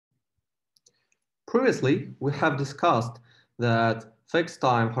Previously, we have discussed that fixed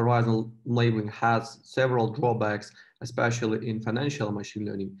time horizon labeling has several drawbacks, especially in financial machine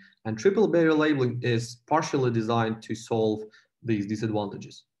learning, and triple barrier labeling is partially designed to solve these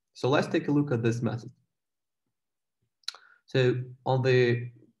disadvantages. So let's take a look at this method. So on the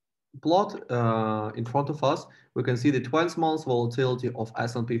plot in front of us, we can see the 12 months volatility of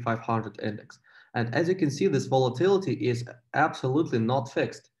S&P 500 index. And as you can see, this volatility is absolutely not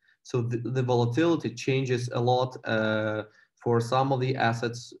fixed. So the volatility changes a lot. For some of the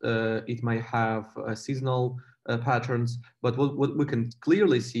assets, it may have seasonal patterns, but what we can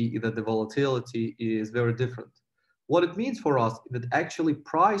clearly see is that the volatility is very different. What it means for us is that actually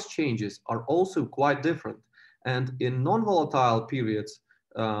price changes are also quite different. And in non-volatile periods,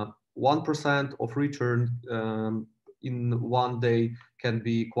 1% of return in one day can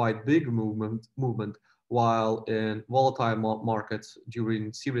be quite big movement, while in volatile markets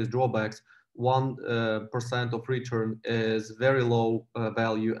during serious drawbacks, 1% of return is very low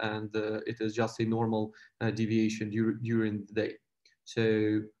value, and it is just a normal deviation during the day.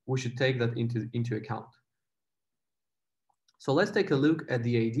 So we should take that into account. So let's take a look at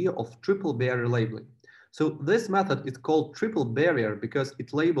the idea of triple barrier labeling. So this method is called triple barrier because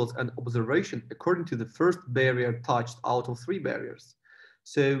it labels an observation according to the first barrier touched out of 3 barriers.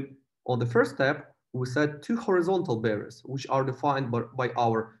 So on the first step, we set 2 horizontal barriers, which are defined by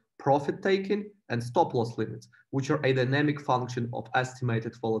our profit taking and stop loss limits, which are a dynamic function of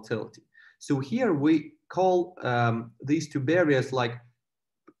estimated volatility. So here we call these 2 barriers like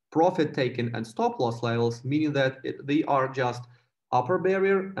profit taken and stop loss levels, meaning that they are just upper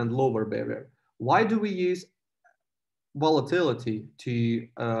barrier and lower barrier. Why do we use volatility to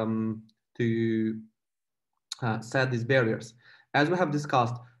set these barriers? As we have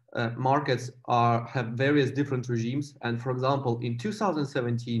discussed, markets have various different regimes, and for example, in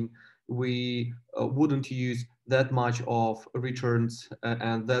 2017, we wouldn't use that much of returns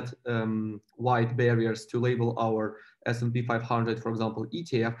and that wide barriers to label our S&P 500, for example,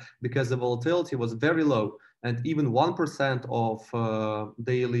 ETF, because the volatility was very low, and even 1% of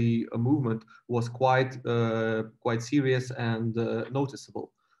daily movement was quite serious and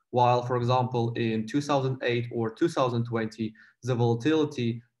noticeable. While, for example, in 2008 or 2020, the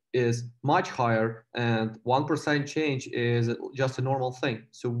volatility is much higher, and 1% change is just a normal thing.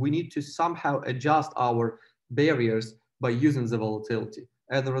 So we need to somehow adjust our barriers by using the volatility.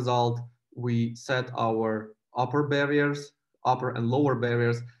 As a result, we set our upper and lower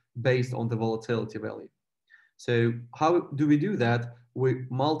barriers based on the volatility value. So how do we do that? We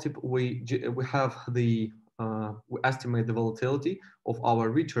estimate the volatility of our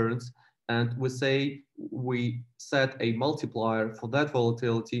returns, and we set a multiplier for that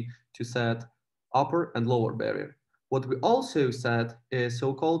volatility to set upper and lower barrier. What we also set is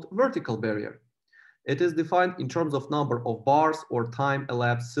so-called vertical barrier. It is defined in terms of number of bars or time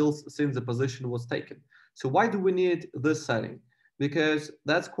elapsed since the position was taken. So why do we need this setting? Because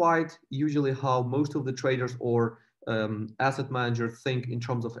that's quite usually how most of the traders or asset managers think in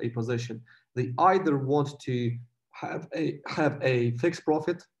terms of a position. They either want to have a fixed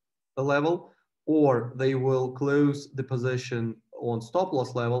profit level, or they will close the position on stop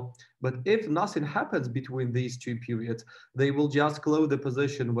loss level. But if nothing happens between these 2 periods, they will just close the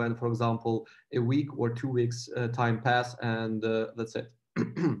position when, for example, a week or 2 weeks time pass, and that's it.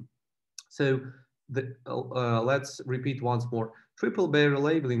 So let's repeat once more. Triple barrier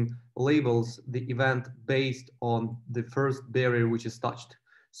labeling labels the event based on the first barrier which is touched.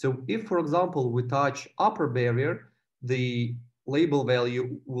 So if, for example, we touch upper barrier, the label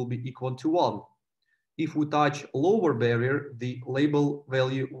value will be equal to 1. If we touch lower barrier, the label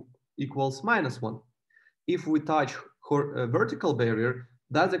value equals -1. If we touch vertical barrier,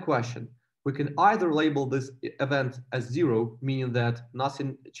 that's a question. We can either label this event as 0, meaning that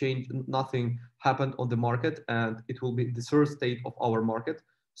nothing changed, nothing happened on the market, and it will be the first state of our market.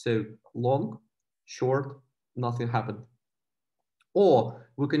 So long, short, nothing happened. Or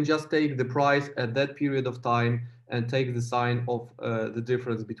we can just take the price at that period of time and take the sign of the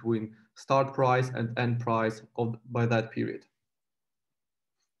difference between start price and end price by that period.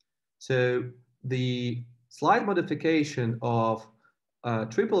 So the slight modification of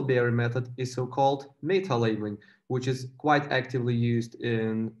triple barrier method is so-called meta labeling, which is quite actively used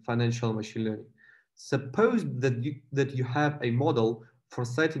in financial machine learning. Suppose that you have a model for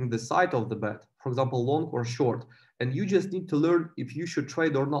setting the side of the bet, for example, long or short, and you just need to learn if you should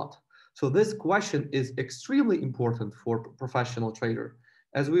trade or not. So this question is extremely important for professional trader.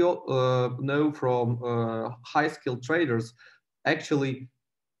 As we all know from high-skilled traders, actually,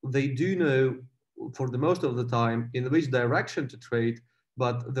 they do know for the most of the time in which direction to trade,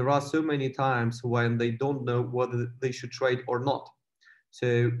 but there are so many times when they don't know whether they should trade or not. So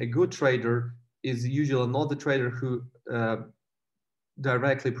a good trader is usually not the trader who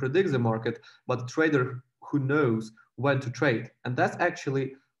directly predicts the market, but a trader who knows when to trade. And that's actually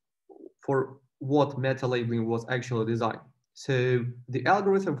for what meta labeling was actually designed. So the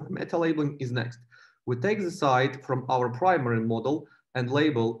algorithm for meta labeling is next. We take the site from our primary model and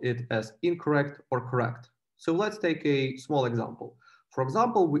label it as incorrect or correct. So let's take a small example. For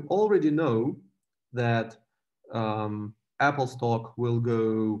example, we already know that Apple stock will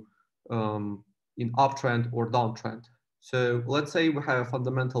go in uptrend or downtrend. So let's say we have a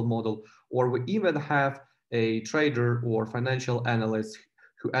fundamental model, or we even have a trader or financial analyst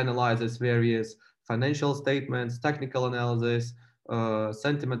who analyzes various financial statements, technical analysis,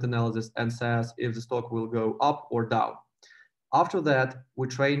 sentiment analysis, and says if the stock will go up or down. After that, we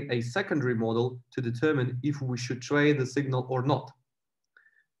train a secondary model to determine if we should trade the signal or not.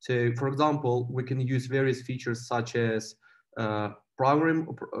 So, for example, we can use various features such as primary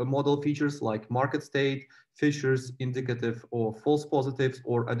model features like market state, Fisher's indicative or false positives,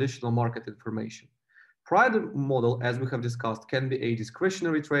 or additional market information. Private model, as we have discussed, can be a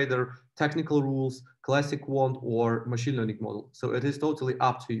discretionary trader, technical rules, classic quant, or machine learning model. So it is totally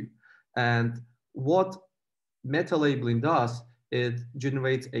up to you. And what meta labeling does, it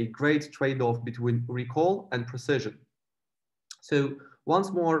generates a great trade-off between recall and precision. So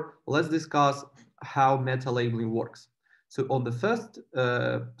once more, let's discuss how meta labeling works. So on the first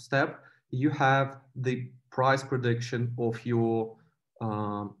step, you have the price prediction of your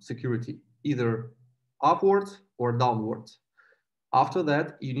security, either upwards or downwards. After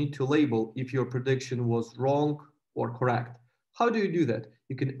that, you need to label if your prediction was wrong or correct. How do you do that?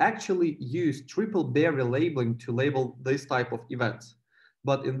 You can actually use triple barrier labeling to label this type of events.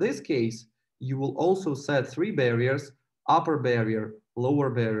 But in this case, you will also set three barriers: upper barrier, lower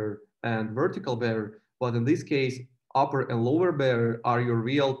barrier, and vertical barrier. But in this case, upper and lower barrier are your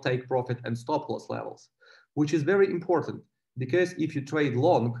real take profit and stop loss levels, which is very important because if you trade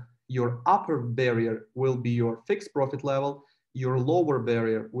long, your upper barrier will be your fixed profit level, your lower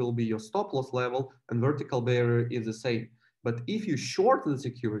barrier will be your stop loss level, and vertical barrier is the same. But if you short the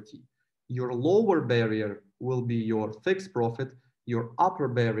security, your lower barrier will be your fixed profit, your upper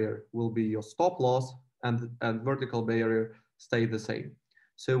barrier will be your stop loss, and vertical barrier stay the same.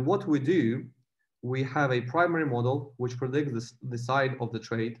 So what we do, we have a primary model which predicts the side of the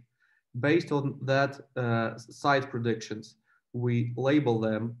trade. Based on that side predictions, we label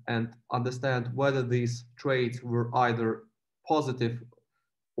them and understand whether these trades were either positive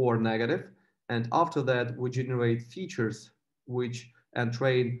or negative. And after that, we generate features which and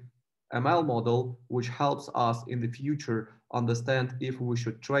train ML model, which helps us in the future understand if we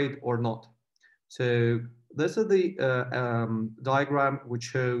should trade or not. So this is the diagram which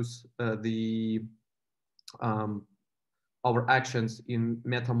shows our actions in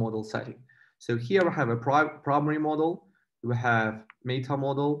meta model setting. So here we have a primary model, we have meta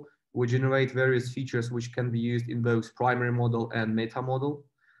model, we generate various features which can be used in both primary model and meta model.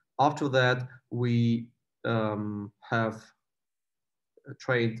 After that, we have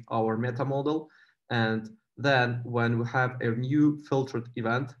trained our meta model. And then when we have a new filtered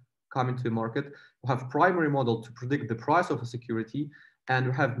event coming to the market, we have primary model to predict the price of a security, and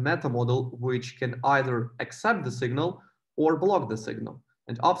we have meta model which can either accept the signal or block the signal.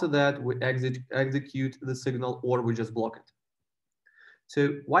 And after that, we execute the signal or we just block it. So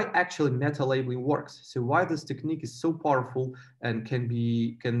why actually meta labeling works? So why this technique is so powerful and can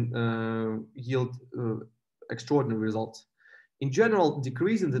yield extraordinary results? In general,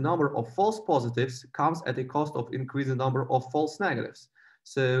 decreasing the number of false positives comes at a cost of increasing the number of false negatives.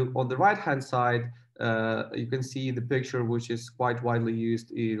 So on the right-hand side, you can see the picture which is quite widely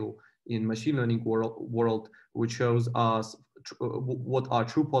used in machine learning world, which shows us what are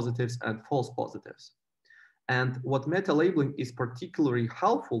true positives and false positives. And what meta labeling is particularly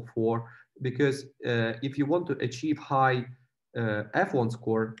helpful for, because if you want to achieve high F1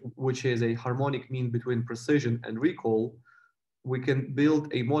 score, which is a harmonic mean between precision and recall, we can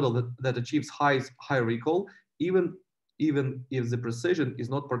build a model that achieves high recall, even if the precision is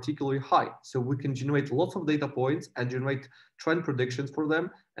not particularly high. So we can generate lots of data points and generate trend predictions for them.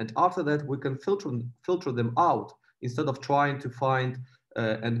 And after that, we can filter them out instead of trying to find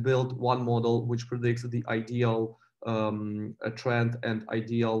and build one model which predicts the ideal trend and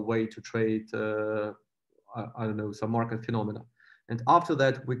ideal way to trade, I don't know, some market phenomena. And after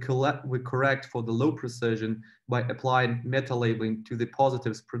that, we correct for the low precision by applying meta labeling to the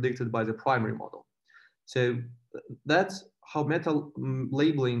positives predicted by the primary model. So that's how meta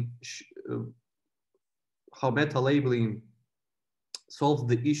labeling solves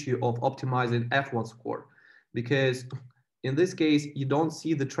the issue of optimizing F1 score, because in this case, you don't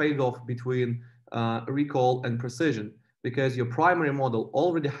see the trade-off between recall and precision, because your primary model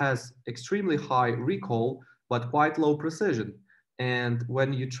already has extremely high recall, but quite low precision. And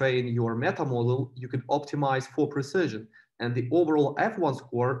when you train your meta model, you can optimize for precision. And the overall F1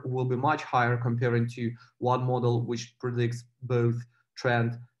 score will be much higher comparing to one model which predicts both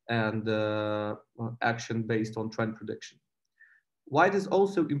trend and action based on trend prediction. Why it is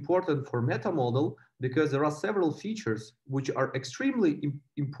also important for meta model? Because there are several features which are extremely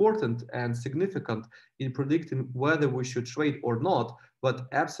important and significant in predicting whether we should trade or not, but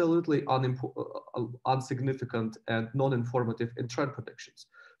absolutely unsignificant and non-informative in trend predictions.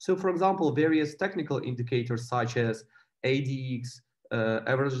 So for example, various technical indicators such as ADX,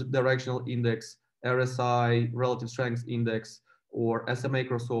 average directional index, RSI, relative strength index, or SMA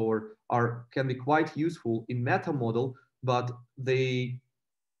crossover can be quite useful in meta model, but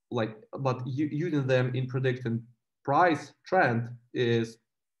using them in predicting price trend is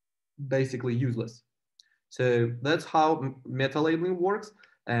basically useless. So that's how meta labeling works.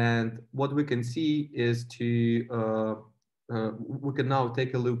 And what we can see is we can now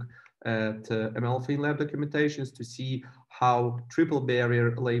take a look at ML FinLab documentations to see how triple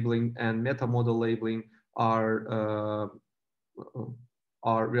barrier labeling and meta model labeling are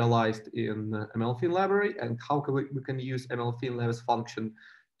realized in ML FinLibrary, and how we can use ML FinLab's function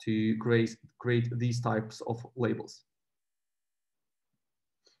to create these types of labels.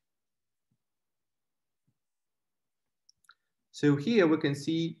 So here we can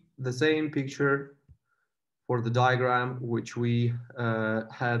see the same picture for the diagram which we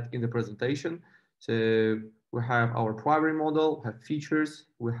had in the presentation. So we have our primary model, have features,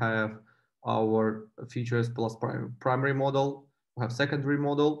 we have our features plus primary model, we have secondary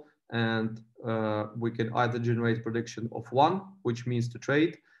model, and we can either generate prediction of 1, which means to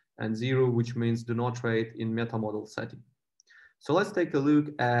trade, and 0, which means do not trade in meta model setting. So let's take a look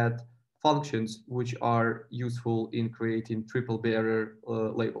at functions which are useful in creating triple barrier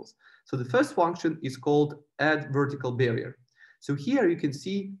labels. So the first function is called add vertical barrier. So here you can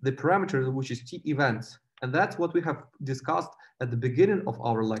see the parameter, which is T events. And that's what we have discussed at the beginning of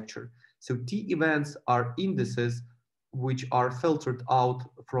our lecture. So T events are indices which are filtered out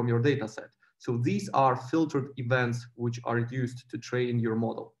from your data set. So these are filtered events which are used to train your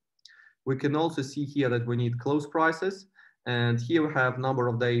model. We can also see here that we need close prices. And here we have number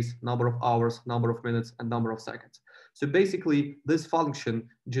of days, number of hours, number of minutes, and number of seconds. So basically, this function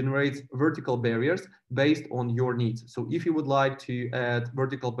generates vertical barriers based on your needs. So if you would like to add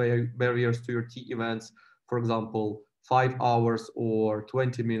vertical barriers to your T events, for example, 5 hours or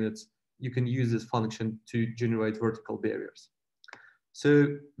 20 minutes, you can use this function to generate vertical barriers.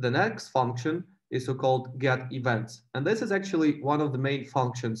 So the next function is so-called get events. And this is actually one of the main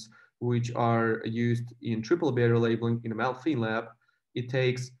functions which are used in triple barrier labeling in ML FinLab. It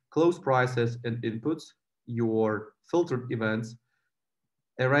takes close prices and inputs, your filtered events,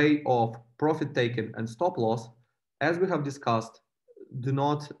 array of profit taken and stop loss. As we have discussed, do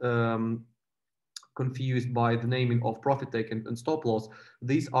not confused by the naming of profit taken and stop loss.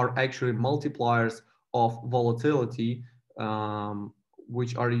 These are actually multipliers of volatility,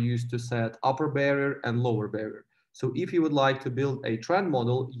 which are used to set upper barrier and lower barrier. So if you would like to build a trend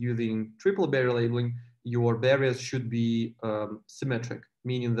model using triple barrier labeling, your barriers should be symmetric,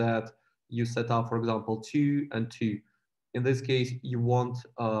 meaning that you set up, for example, 2 and 2. In this case, you won't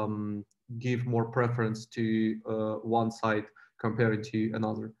give more preference to one side comparing to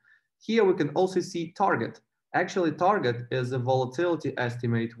another. Here we can also see target. Actually, target is a volatility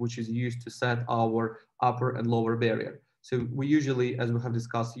estimate which is used to set our upper and lower barrier. So we usually, as we have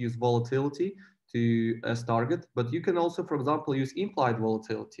discussed, use volatility as target, but you can also, for example, use implied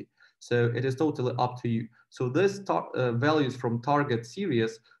volatility. So it is totally up to you. So this values from target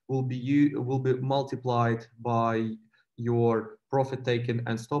series will be multiplied by your profit taken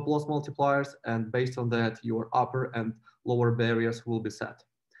and stop loss multipliers, and based on that, your upper and lower barriers will be set.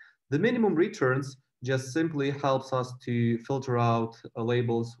 The minimum returns just simply helps us to filter out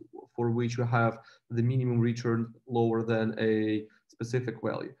labels for which we have the minimum return lower than a specific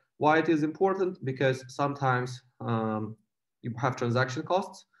value. Why it is important? Because sometimes you have transaction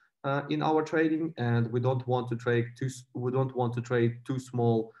costs in our trading, and we don't want to trade too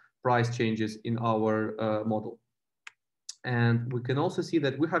small price changes in our model. And we can also see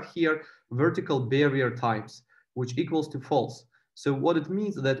that we have here vertical barrier times, which equals to false. So what it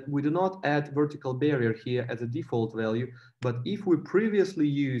means is that we do not add vertical barrier here as a default value, but if we previously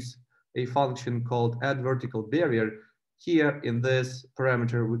use a function called add vertical barrier, here in this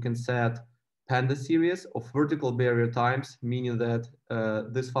parameter, we can set panda series of vertical barrier times, meaning that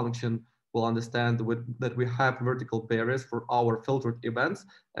this function will understand that we have vertical barriers for our filtered events,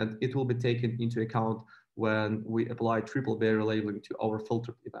 and it will be taken into account when we apply triple barrier labeling to our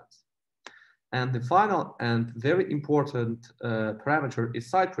filtered events. And the final and very important parameter is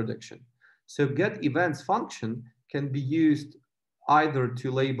site prediction. So get events function can be used either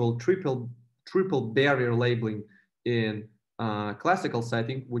to label triple barrier labeling in classical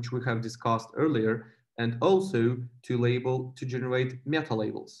setting, which we have discussed earlier, and also to generate meta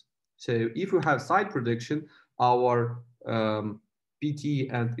labels. So if we have site prediction, our PT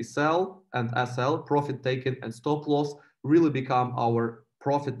and SL, profit taken and stop loss, really become our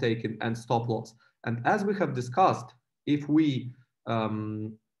profit taken and stop loss. And as we have discussed, if we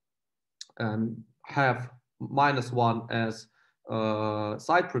have -1 as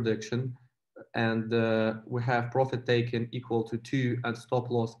site prediction, and we have profit taken equal to 2 and stop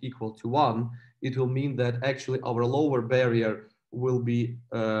loss equal to 1, it will mean that actually our lower barrier will be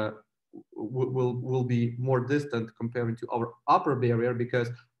more distant comparing to our upper barrier, because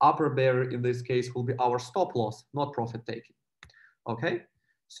upper barrier in this case will be our stop loss, not profit taking. Okay,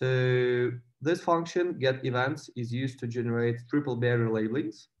 so this function get events is used to generate triple barrier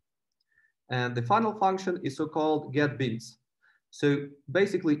labelings, and the final function is so-called get bins. So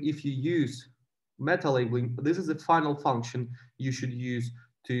basically, if you use meta labeling, this is the final function you should use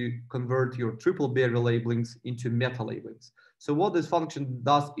to convert your triple barrier labelings into meta labelings. So what this function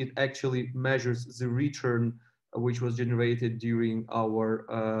does, it actually measures the return which was generated during our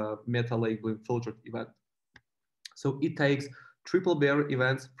meta labeling filtered event. So it takes triple barrier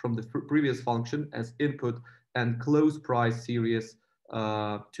events from the previous function as input and close price series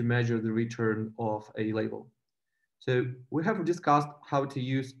to measure the return of a label. So we have discussed how to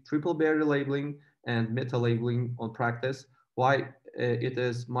use triple barrier labeling and meta labeling on practice, why it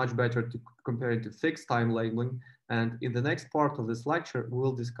is much better to compare it to fixed time labeling. And in the next part of this lecture,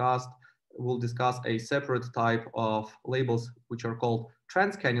 we'll discuss a separate type of labels, which are called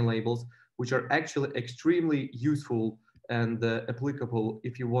trend scanning labels, which are actually extremely useful and applicable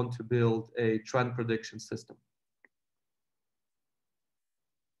if you want to build a trend prediction system.